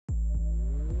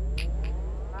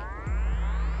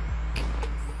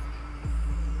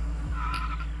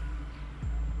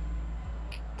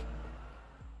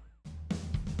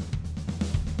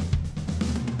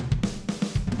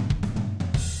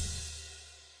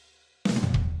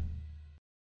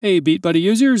Hey Beat Buddy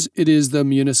users, it is the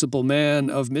Municipal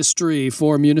Man of Mystery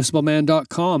for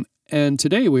municipalman.com, and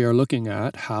today we are looking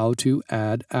at how to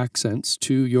add accents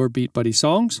to your Beat Buddy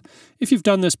songs. If you've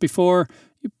done this before,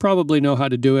 you probably know how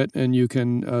to do it and you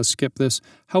can skip this.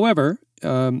 However,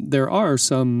 there are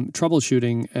some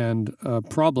troubleshooting and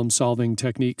problem-solving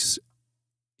techniques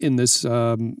in this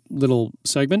little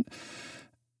segment.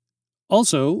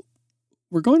 Also,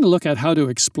 we're going to look at how to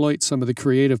exploit some of the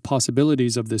creative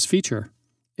possibilities of this feature.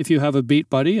 If you have a Beat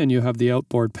Buddy and you have the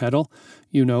outboard pedal,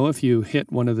 you know if you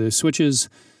hit one of the switches,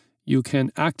 you can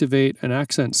activate an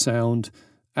accent sound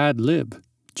ad-lib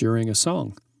during a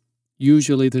song.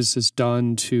 Usually this is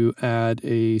done to add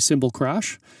a cymbal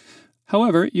crash.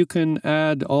 However, you can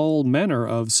add all manner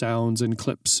of sounds and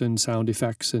clips and sound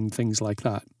effects and things like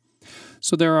that.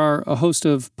 So there are a host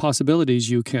of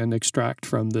possibilities you can extract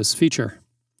from this feature.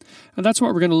 And that's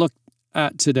what we're going to look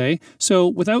at today. So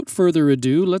without further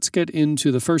ado, let's get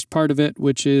into the first part of it,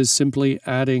 which is simply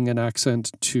adding an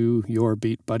accent to your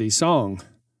Beat Buddy song.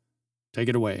 Take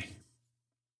it away.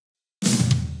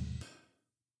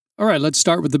 All right, let's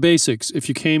start with the basics. If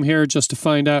you came here just to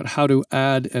find out how to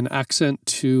add an accent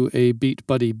to a Beat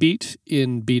Buddy beat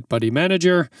in Beat Buddy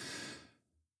Manager,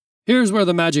 here's where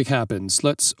the magic happens.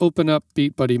 Let's open up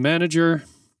Beat Buddy Manager.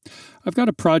 I've got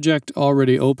a project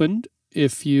already opened.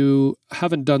 If you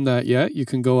haven't done that yet, you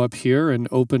can go up here and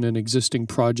open an existing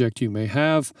project you may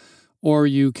have, or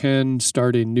you can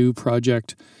start a new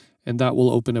project, and that will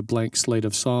open a blank slate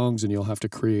of songs, and you'll have to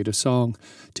create a song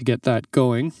to get that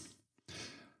going.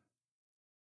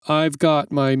 I've got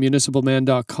my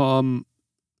municipalman.com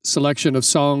selection of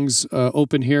songs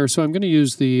open here, so I'm going to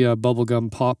use the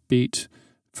bubblegum pop beat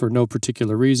for no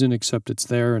particular reason, except it's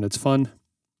there and it's fun.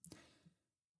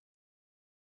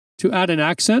 To add an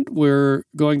accent, we're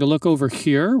going to look over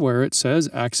here where it says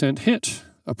accent hit,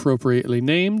 appropriately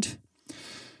named.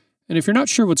 And if you're not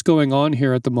sure what's going on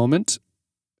here at the moment,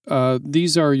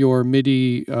 these are your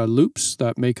Midi loops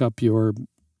that make up your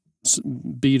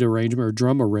beat arrangement or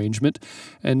drum arrangement.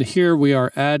 And here we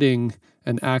are adding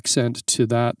an accent to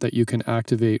that you can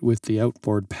activate with the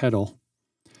outboard pedal.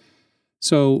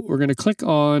 So we're going to click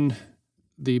on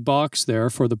the box there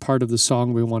for the part of the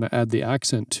song we want to add the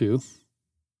accent to.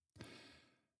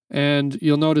 And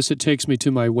you'll notice it takes me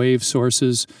to my wave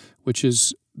sources, which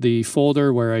is the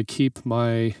folder where I keep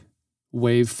my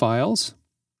wave files.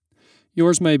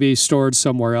 Yours may be stored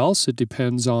somewhere else. It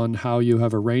depends on how you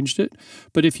have arranged it.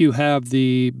 But if you have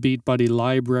the Beat Buddy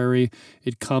library,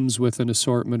 it comes with an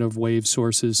assortment of wave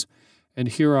sources. And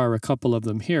here are a couple of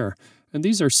them here. And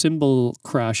these are cymbal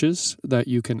crashes that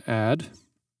you can add.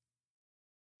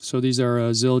 So these are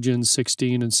Zildjian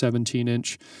 16 and 17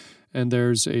 inch. And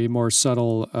there's a more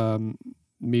subtle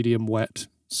medium wet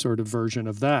sort of version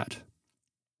of that.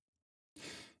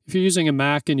 If you're using a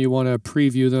Mac and you want to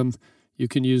preview them, you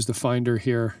can use the Finder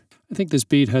here. I think this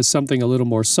beat has something a little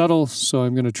more subtle, so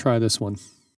I'm going to try this one.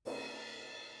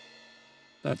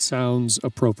 That sounds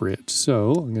appropriate.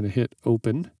 So I'm going to hit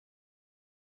Open.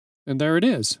 And there it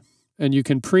is. And you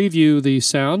can preview the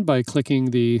sound by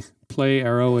clicking the play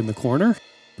arrow in the corner.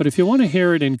 But if you want to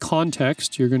hear it in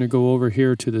context, you're going to go over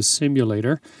here to the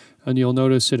simulator, and you'll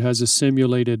notice it has a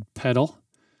simulated pedal,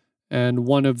 and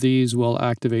one of these will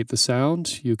activate the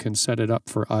sound. You can set it up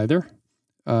for either,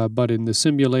 but in the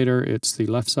simulator, it's the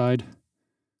left side.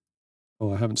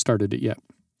 Oh, I haven't started it yet.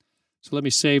 So let me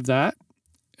save that,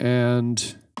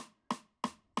 and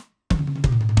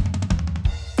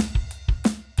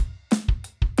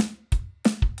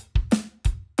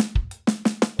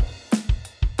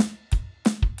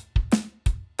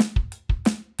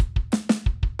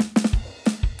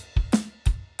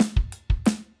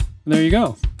there you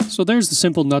go. So there's the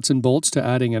simple nuts and bolts to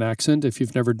adding an accent if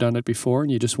you've never done it before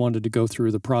and you just wanted to go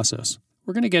through the process.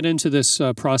 We're going to get into this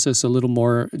process a little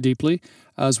more deeply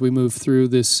as we move through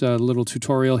this little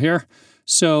tutorial here.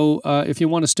 So if you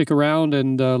want to stick around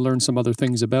and learn some other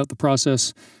things about the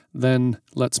process, then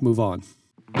let's move on.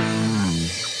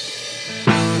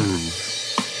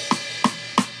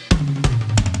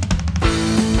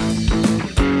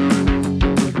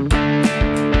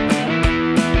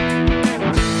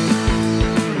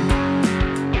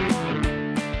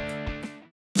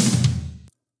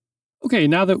 Okay,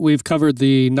 now that we've covered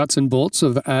the nuts and bolts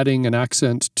of adding an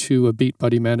accent to a Beat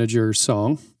Buddy Manager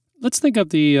song, let's think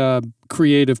of the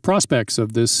creative prospects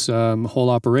of this whole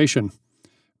operation.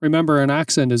 Remember, an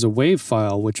accent is a wave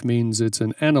file, which means it's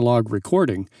an analog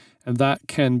recording, and that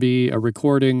can be a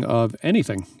recording of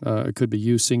anything. It could be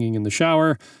you singing in the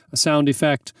shower, a sound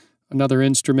effect, another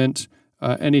instrument,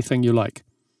 anything you like.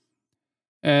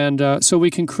 And so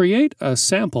we can create a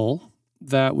sample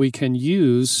that we can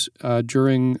use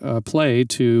during play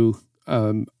to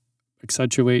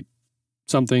accentuate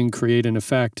something, create an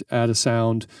effect, add a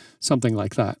sound, something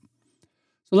like that.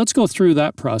 So let's go through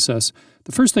that process.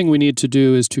 The first thing we need to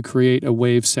do is to create a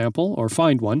wave sample or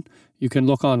find one. You can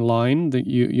look online. That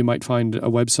you might find a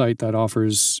website that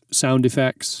offers sound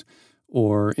effects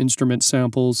or instrument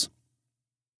samples.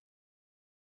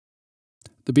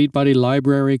 The BeatBuddy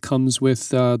library comes with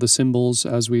the symbols,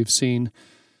 as we've seen.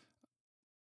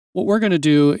 What we're going to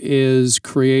do is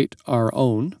create our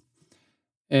own.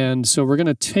 And so we're going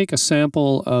to take a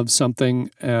sample of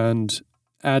something and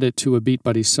add it to a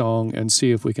BeatBuddy song and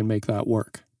see if we can make that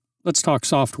work. Let's talk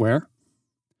software.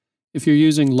 If you're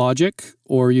using Logic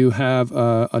or you have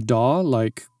a DAW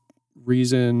like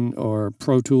Reason or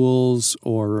Pro Tools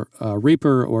or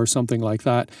Reaper or something like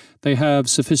that, they have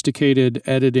sophisticated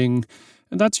editing,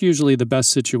 and that's usually the best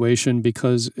situation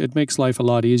because it makes life a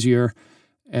lot easier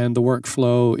and the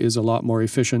workflow is a lot more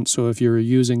efficient. So if you're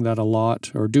using that a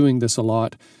lot or doing this a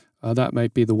lot, that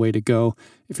might be the way to go.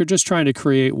 If you're just trying to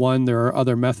create one, there are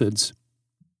other methods.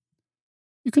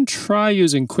 You can try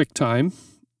using QuickTime.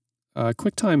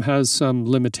 QuickTime has some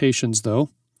limitations though,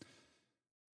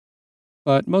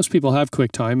 but most people have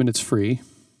QuickTime and it's free.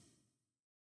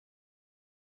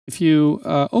 If you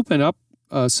open up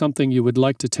something you would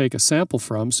like to take a sample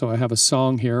from, so I have a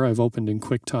song here I've opened in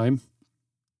QuickTime.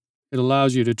 It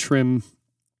allows you to trim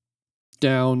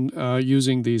down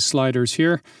using these sliders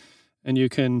here, and you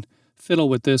can fiddle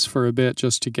with this for a bit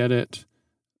just to get it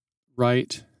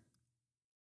right.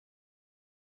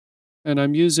 And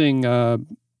I'm using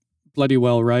Bloody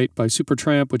Well Right by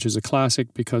Supertramp, which is a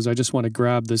classic because I just want to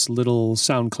grab this little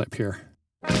sound clip here.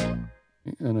 And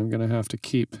I'm going to have to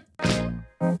keep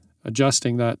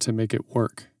adjusting that to make it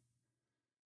work.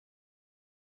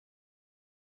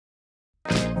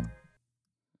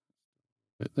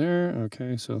 There,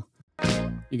 okay, so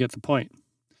you get the point.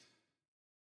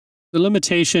 The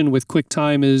limitation with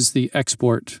QuickTime is the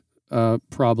export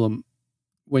problem.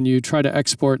 When you try to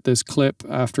export this clip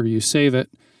after you save it,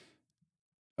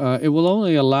 it will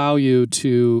only allow you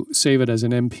to save it as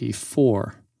an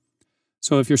MP4.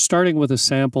 So if you're starting with a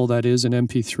sample that is an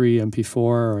MP3, MP4,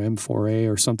 or M4A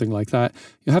or something like that,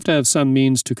 you have to have some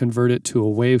means to convert it to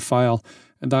a WAV file,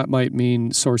 and that might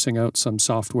mean sourcing out some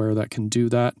software that can do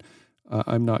that.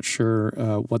 I'm not sure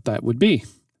what that would be.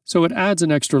 So it adds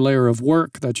an extra layer of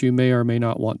work that you may or may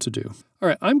not want to do. All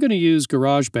right, I'm going to use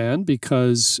Garageband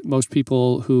because most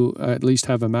people who at least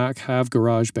have a Mac have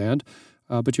Garageband,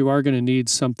 but you are going to need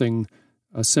something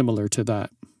similar to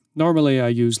that. Normally I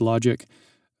use Logic,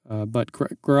 but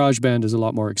Garageband is a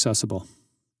lot more accessible.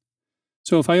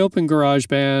 So if I open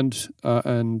Garageband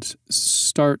and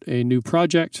start a new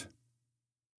project,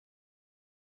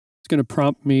 it's going to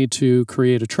prompt me to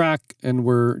create a track, and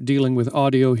we're dealing with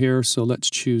audio here, so let's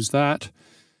choose that.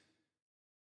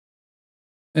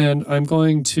 And I'm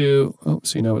going to, oh,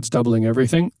 see now it's doubling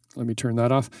everything. Let me turn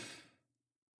that off.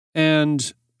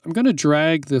 And I'm going to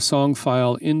drag the song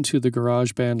file into the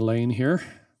Garageband lane here.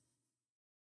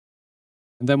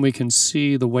 And then we can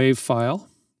see the WAV file.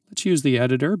 Let's use the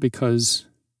editor because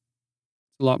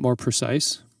it's a lot more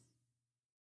precise.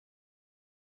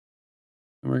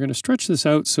 And we're going to stretch this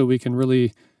out so we can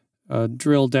really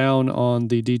drill down on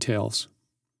the details.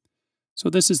 So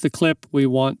this is the clip we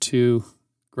want to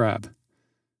grab.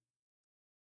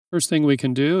 First thing we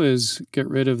can do is get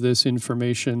rid of this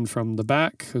information from the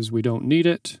back because we don't need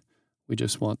it. We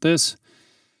just want this.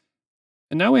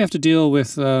 And now we have to deal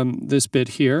with this bit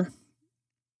here,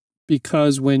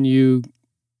 because when you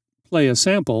play a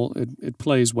sample, it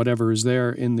plays whatever is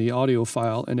there in the audio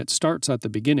file, and it starts at the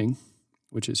beginning,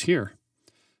 which is here.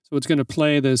 So it's going to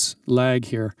play this lag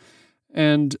here.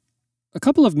 And a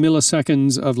couple of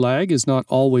milliseconds of lag is not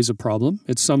always a problem.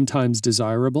 It's sometimes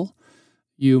desirable.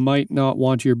 You might not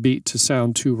want your beat to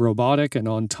sound too robotic and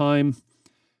on time,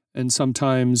 and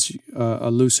sometimes a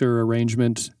looser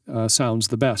arrangement sounds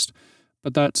the best.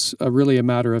 But that's really a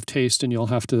matter of taste, and you'll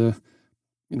have to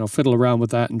fiddle around with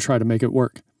that and try to make it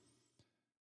work.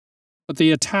 But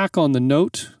the attack on the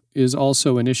note is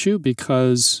also an issue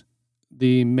because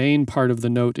the main part of the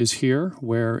note is here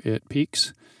where it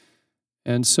peaks.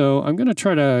 And so I'm going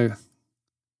to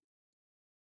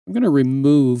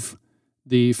remove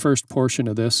the first portion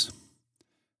of this,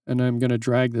 and I'm going to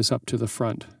drag this up to the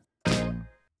front. All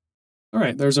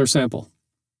right, there's our sample.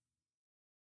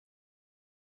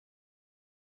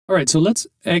 All right, so let's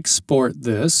export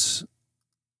this.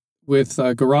 With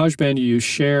GarageBand, you use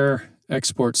Share,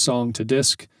 Export Song to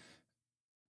Disk,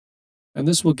 and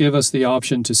this will give us the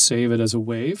option to save it as a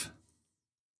WAV.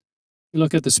 You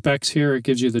look at the specs here, it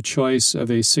gives you the choice of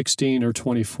a 16 or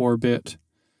 24-bit.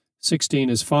 16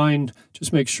 is fine.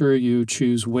 Just make sure you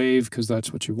choose WAV because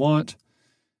that's what you want.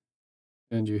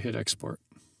 And you hit export.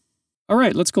 All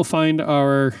right, let's go find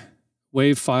our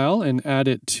WAV file and add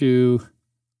it to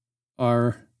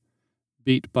our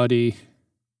Beat Buddy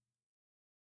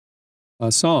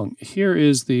song. Here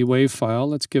is the WAV file.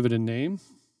 Let's give it a name.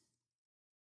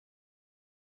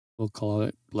 We'll call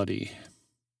it Bloody.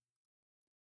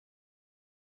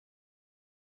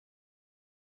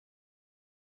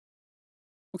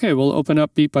 Okay, we'll open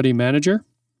up Beat Buddy Manager.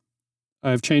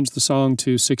 I've changed the song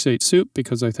to 6/8 Soup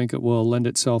because I think it will lend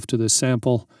itself to this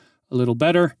sample a little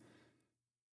better.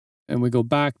 And we go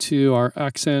back to our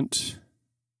accent.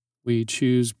 We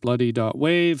choose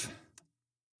bloody.wave.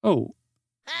 Oh,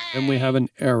 and we have an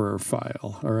error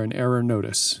file or an error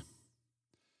notice.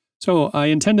 So I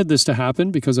intended this to happen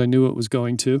because I knew it was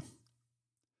going to.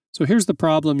 So here's the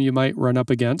problem you might run up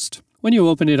against. When you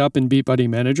open it up in Beat Buddy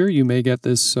Manager, you may get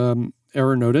this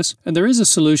error notice. And there is a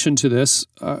solution to this.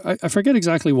 I forget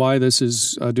exactly why this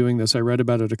is doing this. I read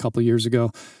about it a couple years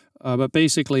ago. But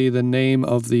basically, the name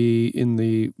of in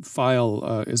the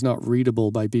file is not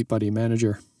readable by Beat Buddy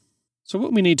Manager. So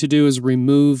what we need to do is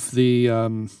remove the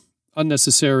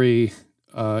unnecessary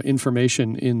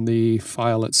information in the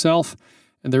file itself.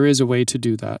 And there is a way to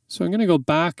do that. So I'm going to go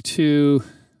back to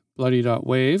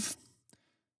bloody.wave.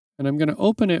 And I'm going to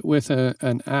open it with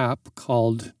an app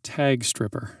called Tag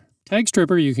Stripper. Tag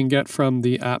Stripper you can get from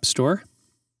the App Store.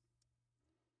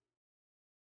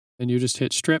 And you just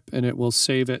hit strip and it will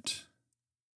save it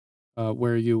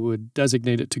where you would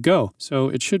designate it to go. So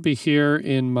it should be here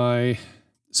in my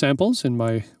samples, in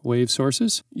my wave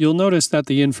sources. You'll notice that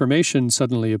the information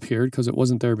suddenly appeared because it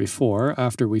wasn't there before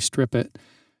after we strip it.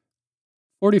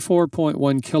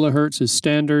 44.1 kilohertz is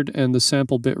standard and the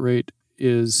sample bitrate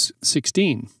is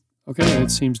 16. Okay,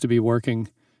 it seems to be working,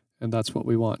 and that's what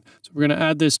we want. So we're going to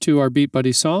add this to our Beat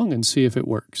Buddy song and see if it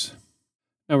works.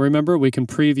 Now remember, we can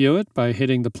preview it by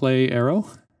hitting the play arrow.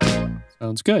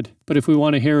 Sounds good. But if we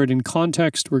want to hear it in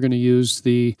context, we're going to use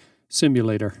the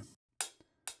simulator.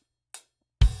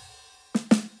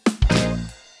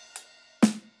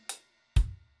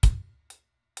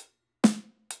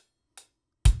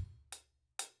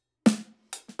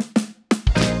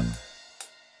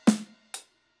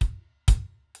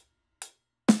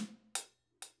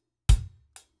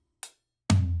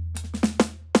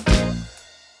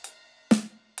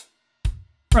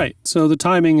 Right, so the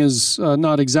timing is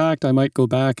not exact. I might go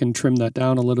back and trim that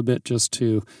down a little bit just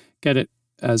to get it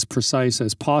as precise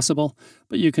as possible.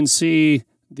 But you can see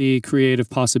the creative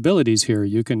possibilities here.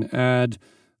 You can add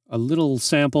a little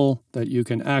sample that you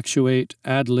can actuate,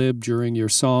 ad-lib during your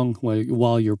song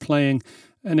while you're playing,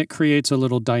 and it creates a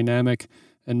little dynamic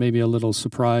and maybe a little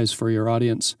surprise for your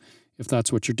audience if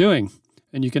that's what you're doing.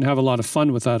 And you can have a lot of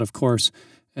fun with that, of course,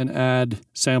 and add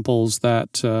samples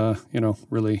that,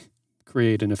 really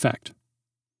create an effect.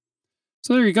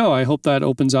 So there you go. I hope that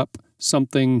opens up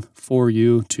something for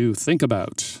you to think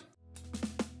about.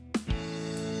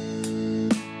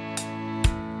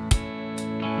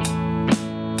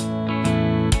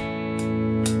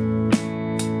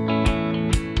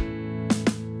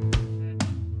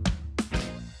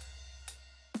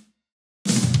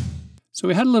 So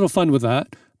we had a little fun with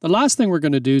that. The last thing we're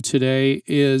going to do today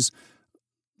is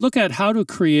look at how to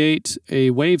create a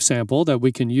wave sample that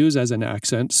we can use as an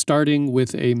accent, starting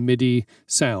with a Midi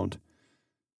sound.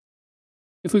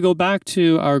 If we go back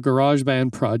to our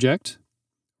Garageband project,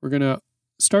 we're going to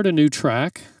start a new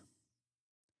track,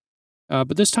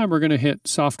 but this time we're going to hit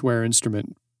software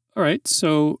instrument. All right,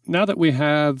 so now that we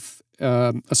have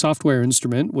a software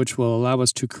instrument which will allow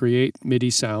us to create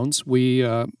Midi sounds, we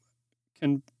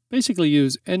can basically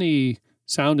use any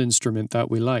sound instrument that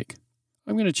we like.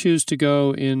 I'm going to choose to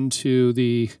go into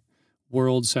the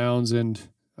world sounds and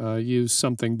use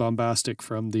something bombastic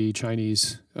from the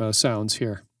Chinese sounds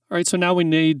here. All right, so now we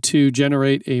need to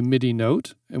generate a MIDI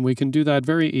note, and we can do that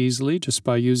very easily just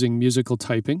by using musical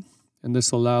typing. And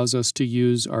this allows us to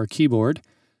use our keyboard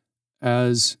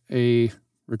as a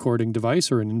recording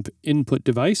device or an input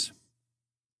device.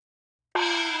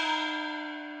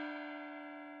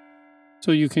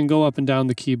 So you can go up and down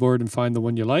the keyboard and find the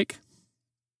one you like.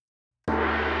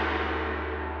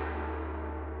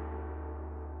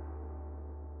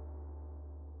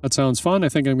 That sounds fun. I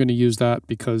think I'm going to use that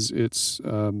because it's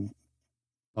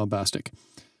bombastic.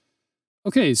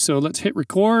 Okay, so let's hit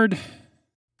record.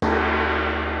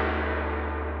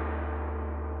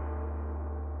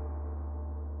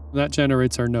 That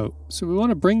generates our note. So we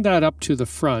want to bring that up to the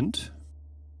front.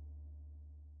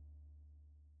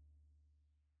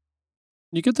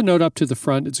 You get the note up to the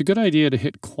front. It's a good idea to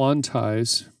hit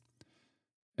quantize,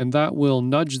 and that will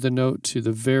nudge the note to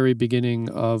the very beginning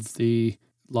of the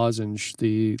lozenge,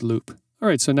 the loop. All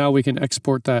right, so now we can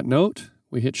export that note.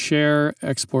 We hit share,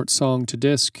 export song to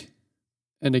disk,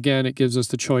 and again, it gives us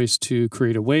the choice to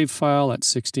create a WAV file at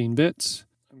 16 bits.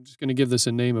 I'm just going to give this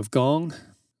a name of gong.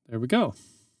 There we go.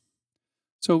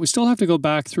 So we still have to go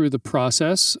back through the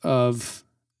process of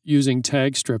using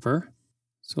Tag Stripper.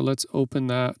 So let's open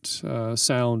that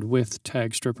sound with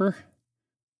Tag Stripper.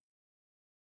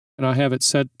 And I have it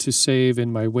set to save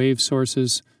in my wave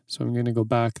sources. So I'm going to go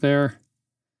back there.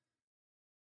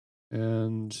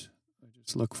 And I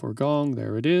just look for gong.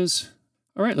 There it is.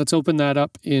 All right, let's open that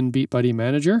up in Beat Buddy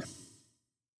Manager.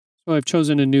 So I've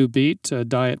chosen a new beat, a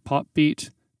diet pop beat,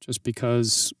 just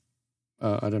because,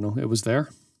 I don't know, it was there.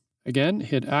 Again,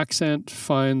 hit accent,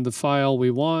 find the file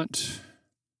we want.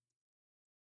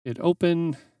 Hit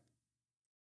open.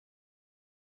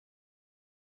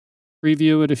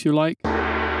 Preview it if you like. All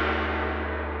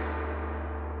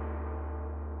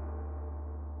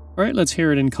right, let's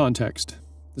hear it in context.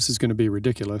 This is going to be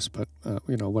ridiculous, but,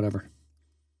 you know, whatever.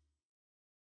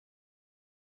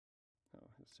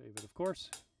 Save it, of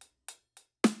course.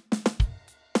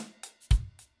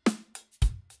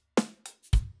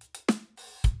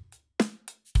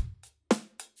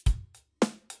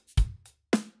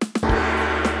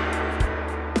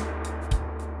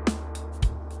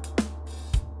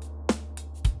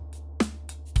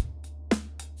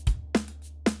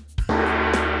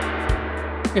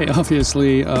 Okay,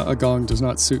 obviously a gong does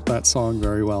not suit that song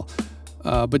very well,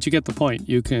 but you get the point.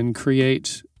 You can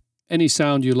create any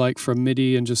sound you like from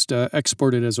Midi and just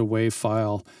export it as a WAV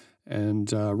file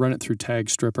and run it through Tag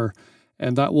Stripper,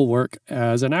 and that will work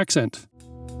as an accent.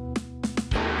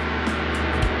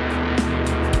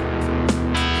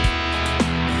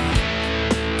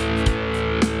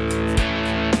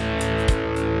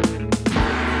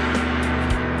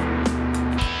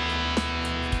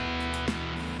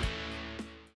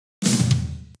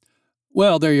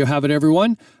 Well, there you have it,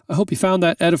 everyone. I hope you found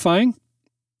that edifying.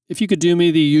 If you could do me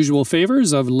the usual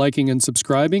favors of liking and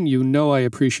subscribing, you know I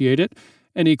appreciate it.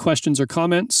 Any questions or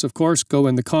comments, of course, go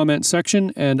in the comment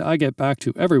section, and I get back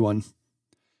to everyone.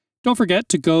 Don't forget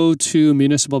to go to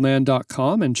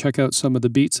municipalman.com and check out some of the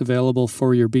beats available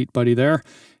for your Beat Buddy there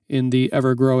in the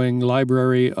ever-growing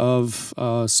library of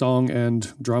song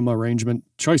and drum arrangement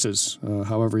choices,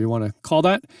 however you want to call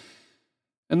that.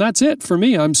 And that's it for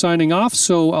me. I'm signing off,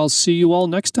 so I'll see you all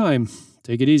next time.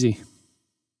 Take it easy.